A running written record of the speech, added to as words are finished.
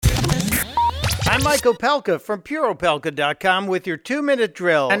I'm Mike Opelka from PureOpelka.com with your 2-minute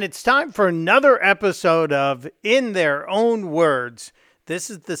drill. And it's time for another episode of In Their Own Words. This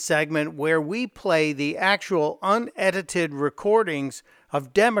is the segment where we play the actual unedited recordings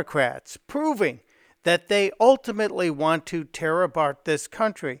of Democrats proving that they ultimately want to tear apart this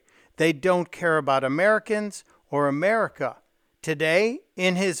country. They don't care about Americans or America. Today,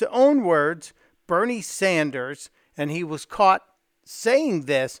 in his own words, Bernie Sanders, and he was caught saying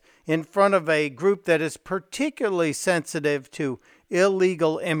this in front of a group that is particularly sensitive to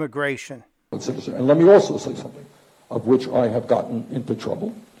illegal immigration. And let me also say something of which I have gotten into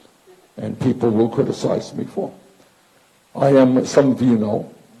trouble and people will criticize me for. I am, some of you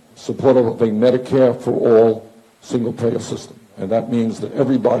know, supporter of a Medicare for all single-payer system. And that means that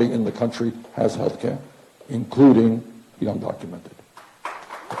everybody in the country has health care, including the undocumented.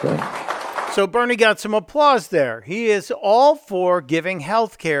 Okay? So Bernie got some applause there. He is all for giving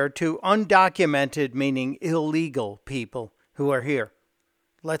health care to undocumented, meaning illegal people who are here.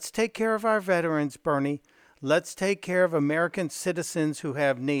 Let's take care of our veterans, Bernie. Let's take care of American citizens who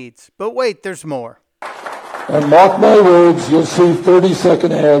have needs. But wait, there's more. And mark my words, you'll see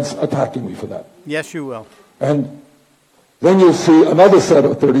 30-second ads attacking me for that. Yes, you will. And then you'll see another set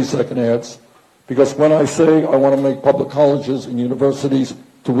of 30-second ads, because when I say I want to make public colleges and universities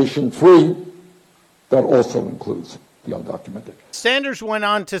tuition-free, that also includes the undocumented. Sanders went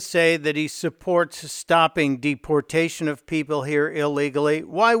on to say that he supports stopping deportation of people here illegally.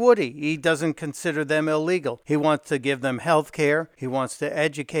 Why would he? He doesn't consider them illegal. He wants to give them health care. He wants to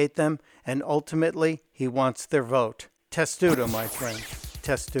educate them. And ultimately, he wants their vote. Testudo, my friend.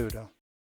 Testudo.